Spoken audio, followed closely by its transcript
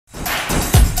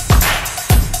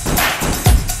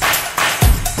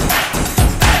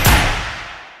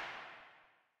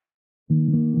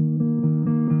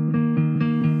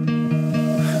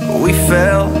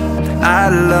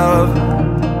our love.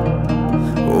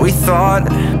 We thought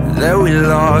that we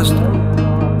lost,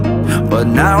 but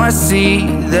now I see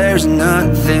there's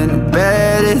nothing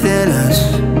better than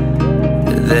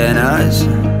us.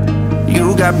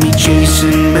 You got me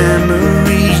chasing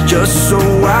memories just so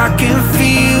I can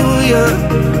feel you.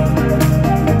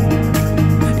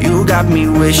 You got me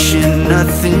wishing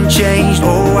nothing changed.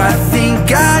 Oh, I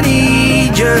think I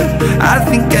need you. I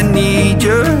think I need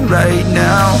you right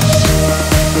now.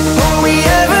 All we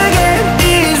ever get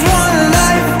is one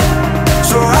life,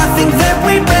 so I think that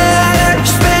we better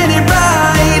spend it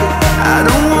right. I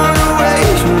don't wanna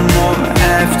waste one more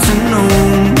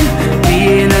afternoon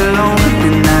being alone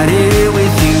and not here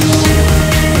with you.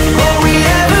 All we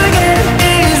ever get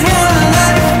is one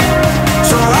life,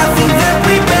 so I think that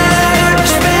we better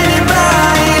spend it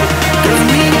right. 'Cause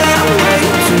we got way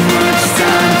too much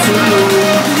time to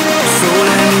lose. So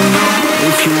let me know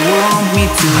if you want me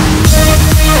to.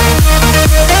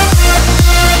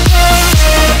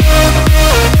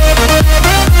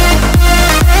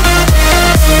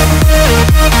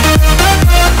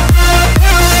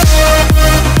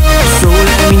 So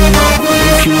let me know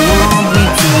if you want me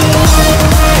to.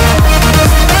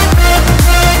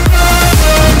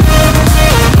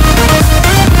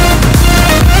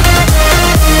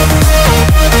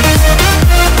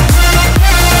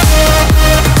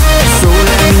 So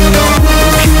let me know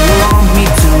if you want me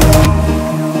to.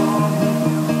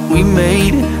 We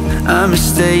made a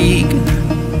mistake,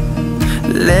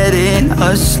 letting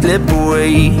us slip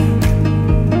away.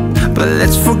 But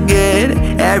let's forget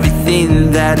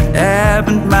everything that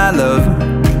happened, my love,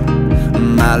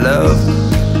 my love.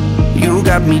 You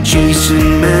got me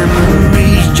chasing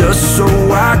memories just so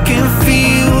I can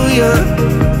feel you.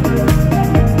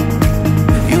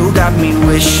 You got me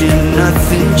wishing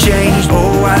nothing changed.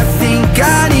 Oh, I think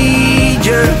I need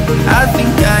you. I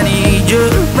think I need you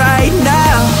right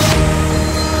now.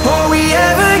 All we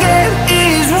ever get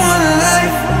is one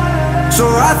life, so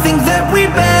I think that we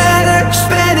better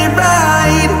spend it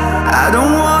right. I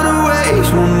don't wanna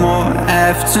waste one more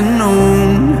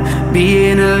afternoon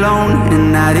being alone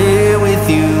and not here with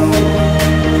you.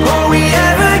 All we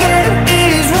ever get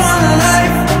is one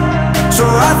life, so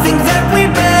I think that we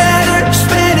better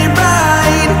spend it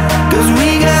right. 'Cause we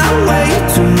got way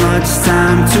too much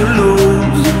time to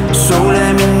lose. So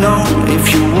let me know if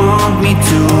you want me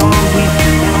to.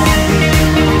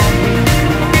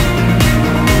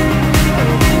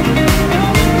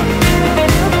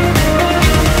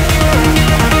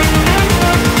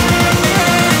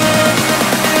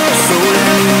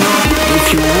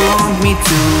 You want me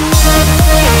to.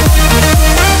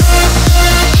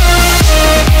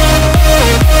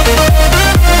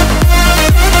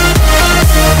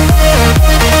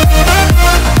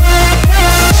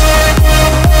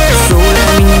 So let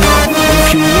me know if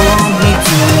you want me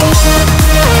to.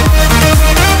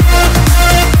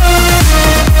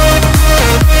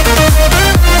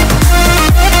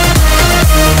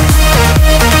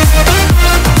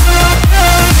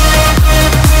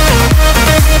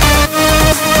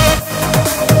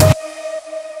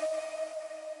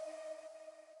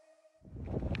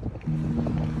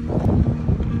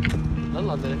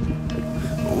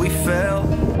 We fell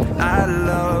out of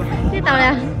love. 跌倒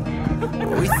了。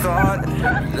 We thought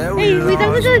that 哎， we 伟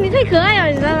章哥 lost, 哥，你太可爱了，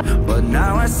你知道吗？ but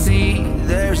now I see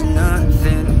there's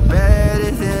nothing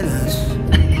better than us.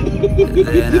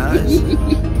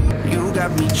 You got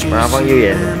me chasing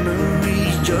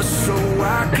memories just so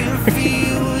I can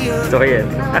feel you. 左眼。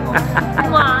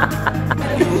哇！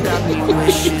 You got me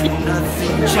wishing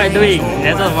nothing 快对，你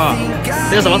在做什么？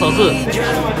这个什么手势？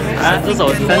啊，这手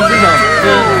，3只手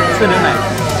吃牛奶。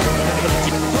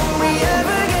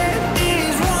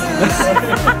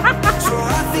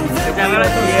加油了，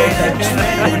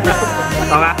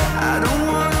好吧。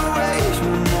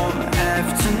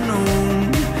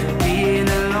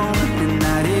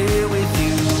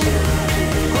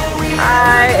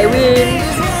Hi, Edwin.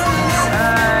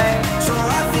 Hi.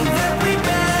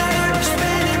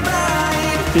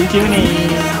 求求你，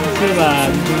去吧。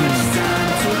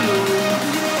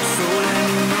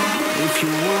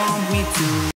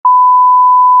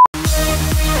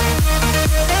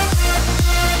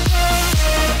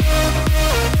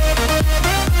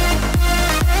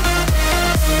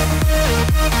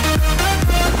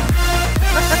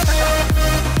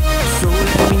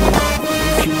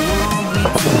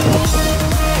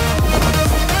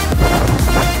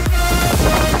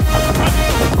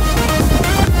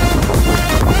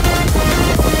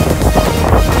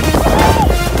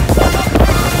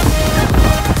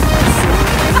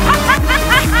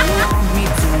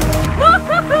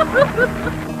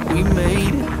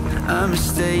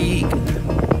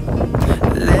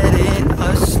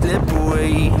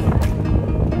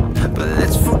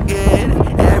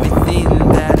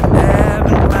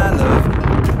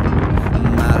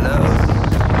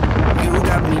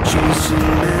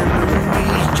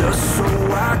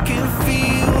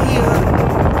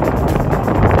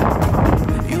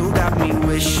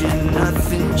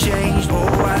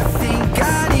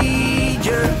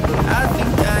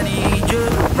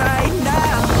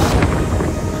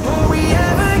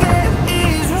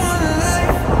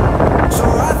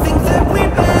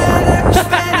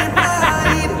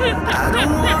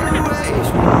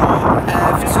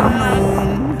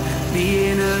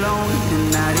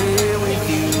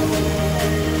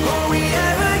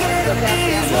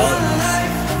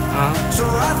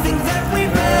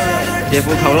姐夫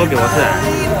烤肉给我吃。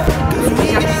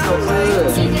下面手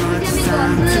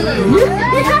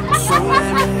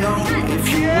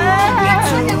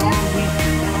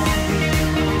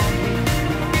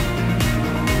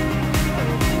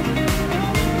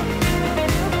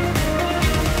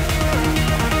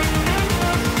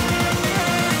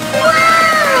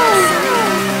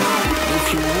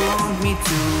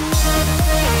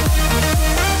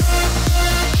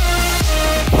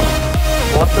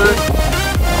我吃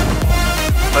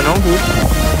粉红湖。